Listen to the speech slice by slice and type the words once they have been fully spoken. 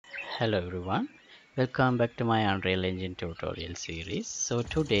Hello everyone, welcome back to my Unreal Engine tutorial series. So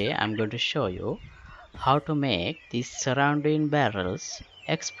today I'm going to show you how to make these surrounding barrels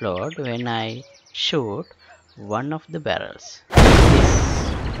explode when I shoot one of the barrels.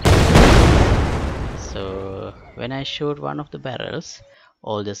 So when I shoot one of the barrels,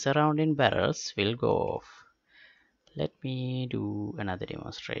 all the surrounding barrels will go off. Let me do another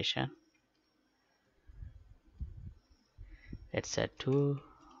demonstration. Let's add two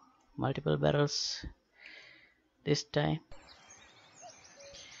multiple barrels this time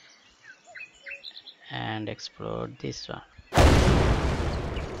and explode this one.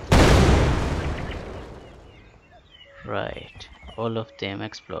 Right, all of them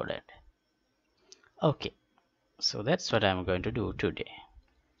exploded. Okay, so that's what I'm going to do today.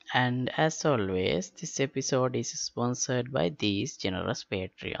 And as always, this episode is sponsored by these generous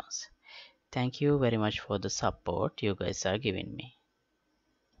Patreons. Thank you very much for the support you guys are giving me.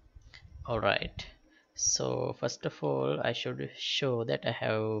 Alright, so first of all, I should show that I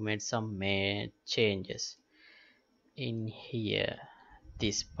have made some changes in here,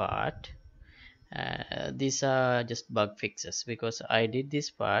 this part. These are just bug fixes because I did this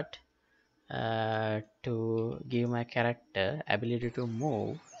part to give my character ability to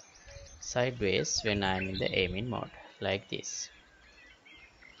move sideways when I'm in the aiming mode like this.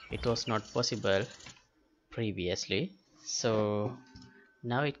 It was not possible previously, so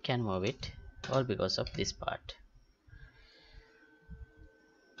now it can move it, all because of this part.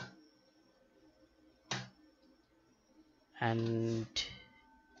 And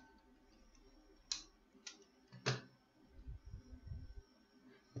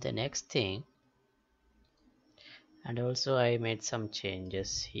the next thing, and also I made some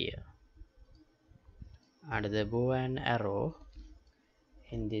changes here. Under the bow and arrow,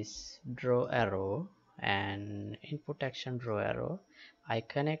 in this draw arrow and input action draw arrow, I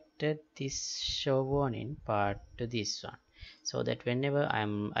connected this show warning part to this one, so that whenever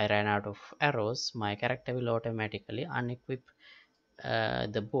I ran out of arrows, my character will automatically unequip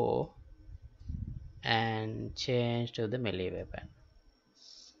the bow and change to the melee weapon.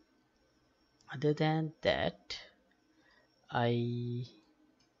 Other than that, I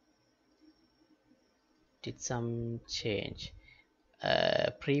did some change.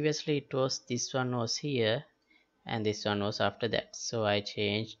 Previously it was this one was here and this one was after that, so I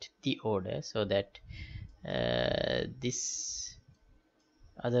changed the order so that this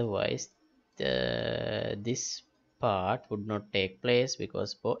otherwise this part would not take place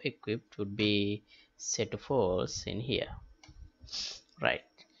because bow equipped would be set to false in here. Right,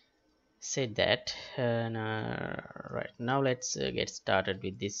 said that. Right, now let's get started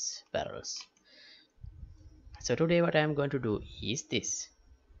with these barrels. So today what I am going to do is this.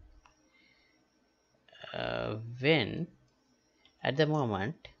 When at the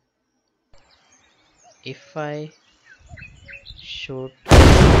moment, if I shoot one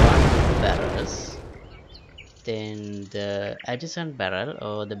of the barrels, then the adjacent barrel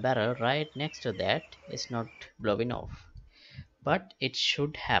or the barrel right next to that is not blowing off, but it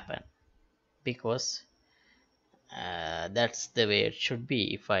should happen because that's the way it should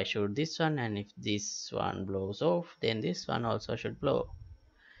be. If I shoot this one and if this one blows off, then this one also should blow.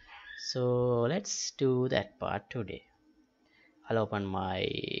 So let's do that part today. I'll open my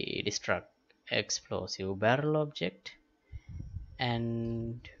destruct explosive barrel object,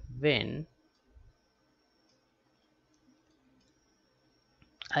 and when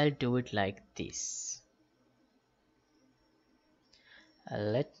I'll do it like this.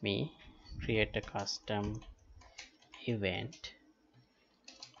 Let me create a custom event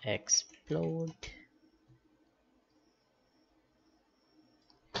explode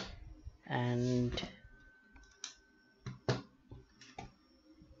and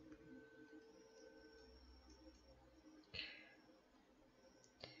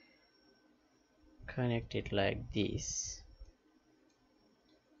connect it like this.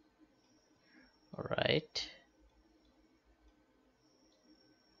 Alright,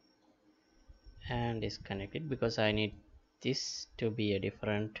 and disconnect it because I need this to be a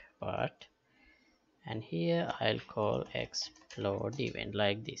different part, and here I'll call explode event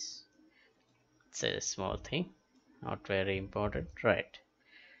like this. It's a small thing, not very important. Right,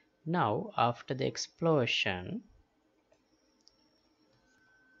 now after the explosion,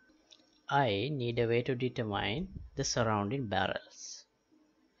 I need a way to determine the surrounding barrels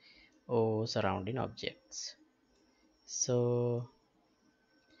or surrounding objects. So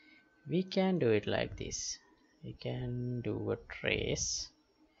we can do it like this. We can do a trace,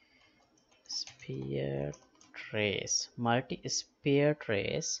 sphere trace, multi-sphere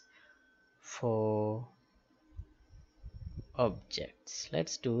trace for objects.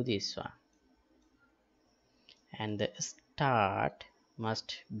 Let's do this one, and the start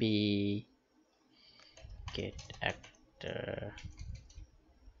must be get actor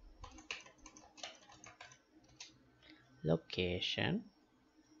location,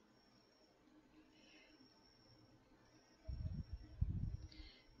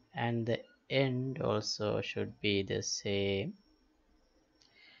 and the end also should be the same,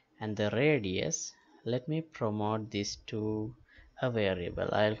 and the radius, let me promote this to a variable.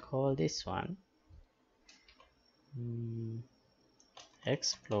 I'll call this one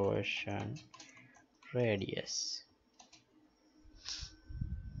explosion radius.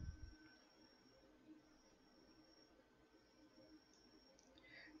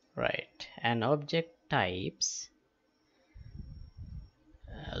 Right, and object types,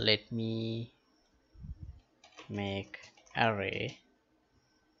 let me make array,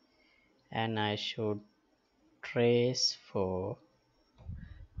 and I should trace for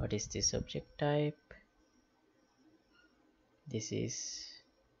what is this object type. This is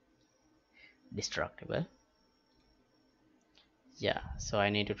destructible. Yeah, so I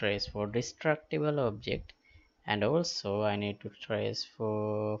need to trace for destructible object, and also I need to trace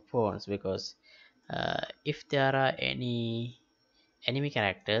for pawns, because if there are any enemy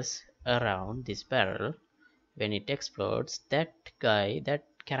characters around this barrel when it explodes, that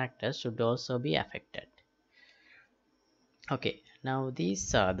character should also be affected. Okay, now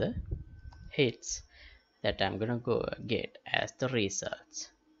these are the hits that I'm gonna go get as the results.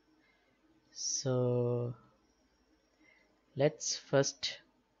 So let's first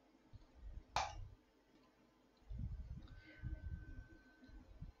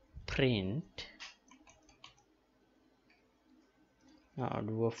print, now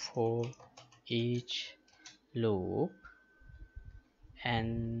do a for each loop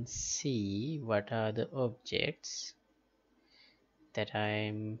and see what are the objects that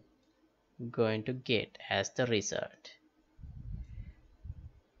I'm going to get as the result.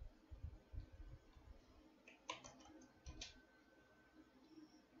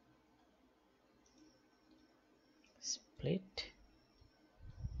 Split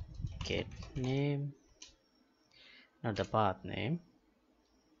get name, not the path name,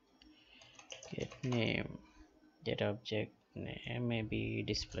 get name, get object name, maybe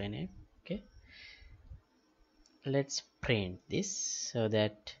display name. Okay, let's print this, so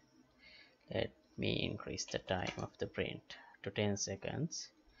that let me increase the time of the print to 10 seconds,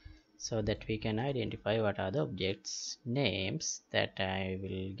 so that we can identify what are the objects names that I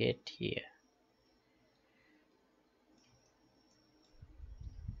will get here.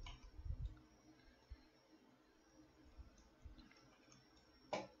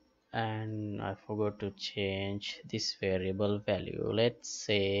 And I forgot to change this variable value. Let's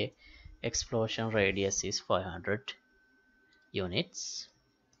say explosion radius is 500 units,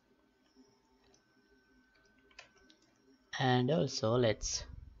 and also let's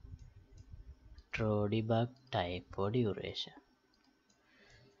draw debug type for duration.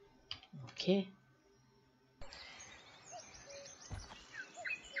 Okay,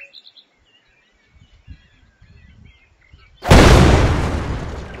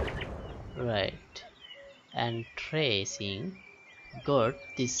 right, and tracing got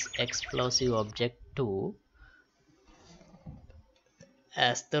this explosive object 2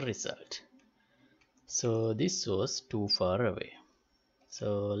 as the result. So this was too far away,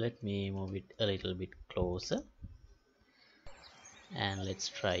 so let me move it a little bit closer, and let's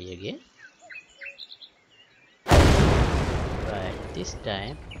try again. Right, this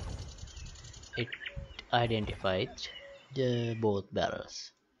time it identified the both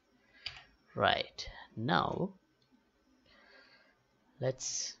barrels. Right, now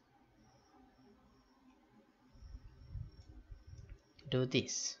let's do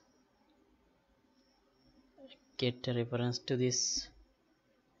this. Get a reference to this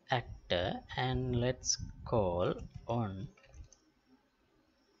actor, and let's call on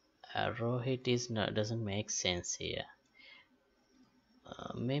arrow hit is not, doesn't make sense here.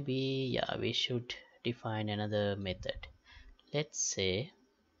 Maybe yeah, we should define another method. Let's say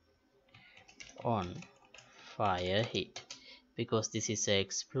on fire hit, because this is an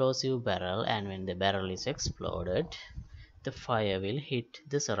explosive barrel, and when the barrel is exploded, the fire will hit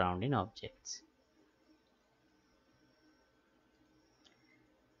the surrounding objects.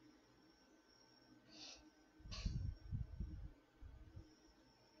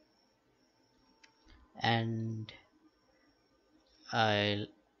 And I'll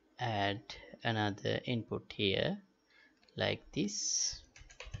add another input here like this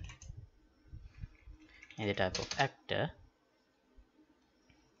in the type of actor.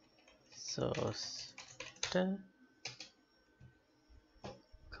 So star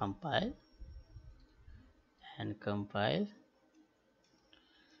compile and compile.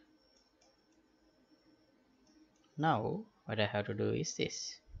 Now what I have to do is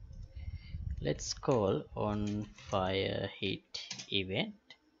this. Let's call on fire hit event,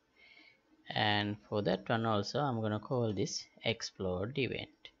 and for that one also I'm gonna call this explode event.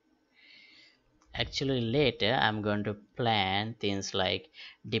 Actually later I'm going to plan things like,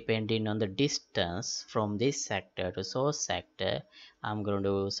 depending on the distance from this sector to source sector, I'm going to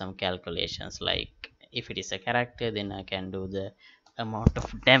do some calculations, like if it is a character then I can do the amount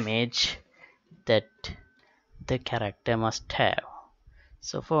of damage that the character must have.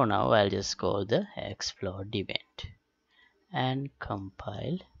 So for now I'll just call the explode event and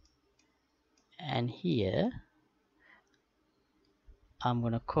compile, and here I'm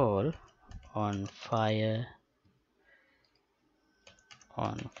gonna call on fire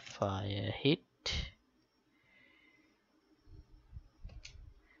hit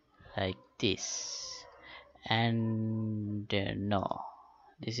like this. And no,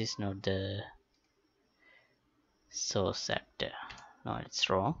 this is not the source sector. No, it's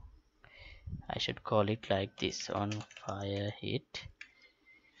wrong. I should call it like this: on fire hit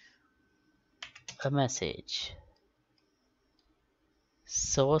a message.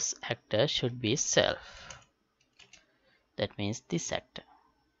 Source actor should be self. That means this sector.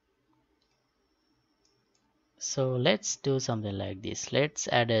 So let's do something like this. Let's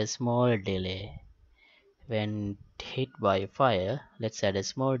add a small delay when hit by fire. Let's add a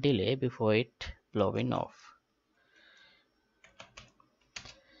small delay before it blowing off.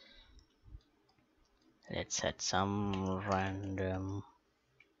 Let's add some random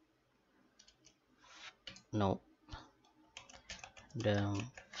the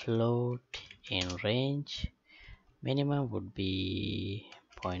float in range. Minimum would be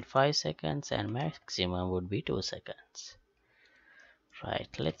 0.5 seconds and maximum would be 2 seconds. Right,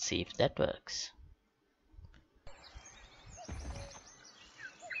 let's see if that works.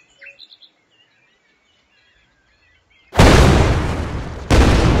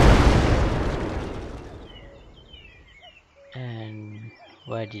 And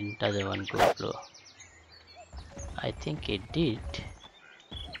why didn't the other one go blow? I think it did.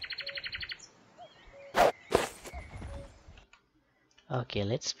 Okay,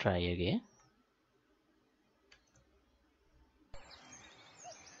 let's try again.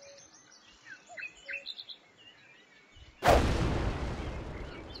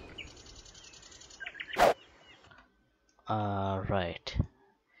 Right,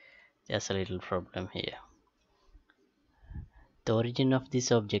 there's a little problem here. The origin of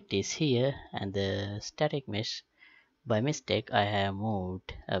this object is here, and the static mesh, by mistake I have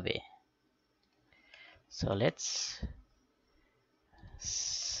moved away. So let's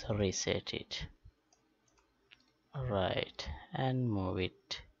reset it. Right, and move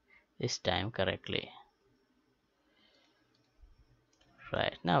it this time correctly.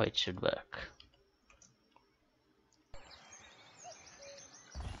 Right, now it should work.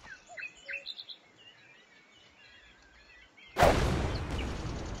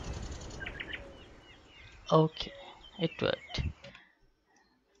 Okay, it worked.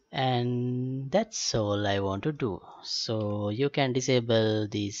 And that's all I want to do. So you can disable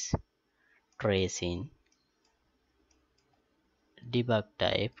this tracing debug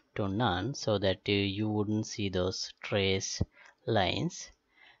type to none, so that you wouldn't see those trace lines.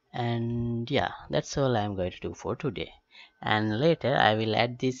 And yeah, that's all I'm going to do for today. And later I will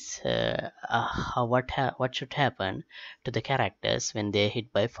add this what should happen to the characters when they're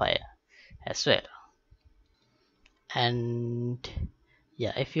hit by fire as well. And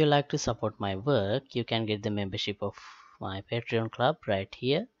yeah, if you like to support my work, you can get the membership of my Patreon club right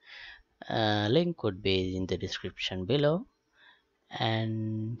here. Link would be in the description below.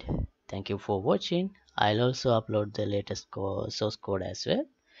 And thank you for watching. I'll also upload the latest source code as well.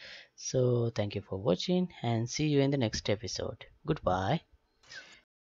 So thank you for watching, and see you in the next episode. Goodbye.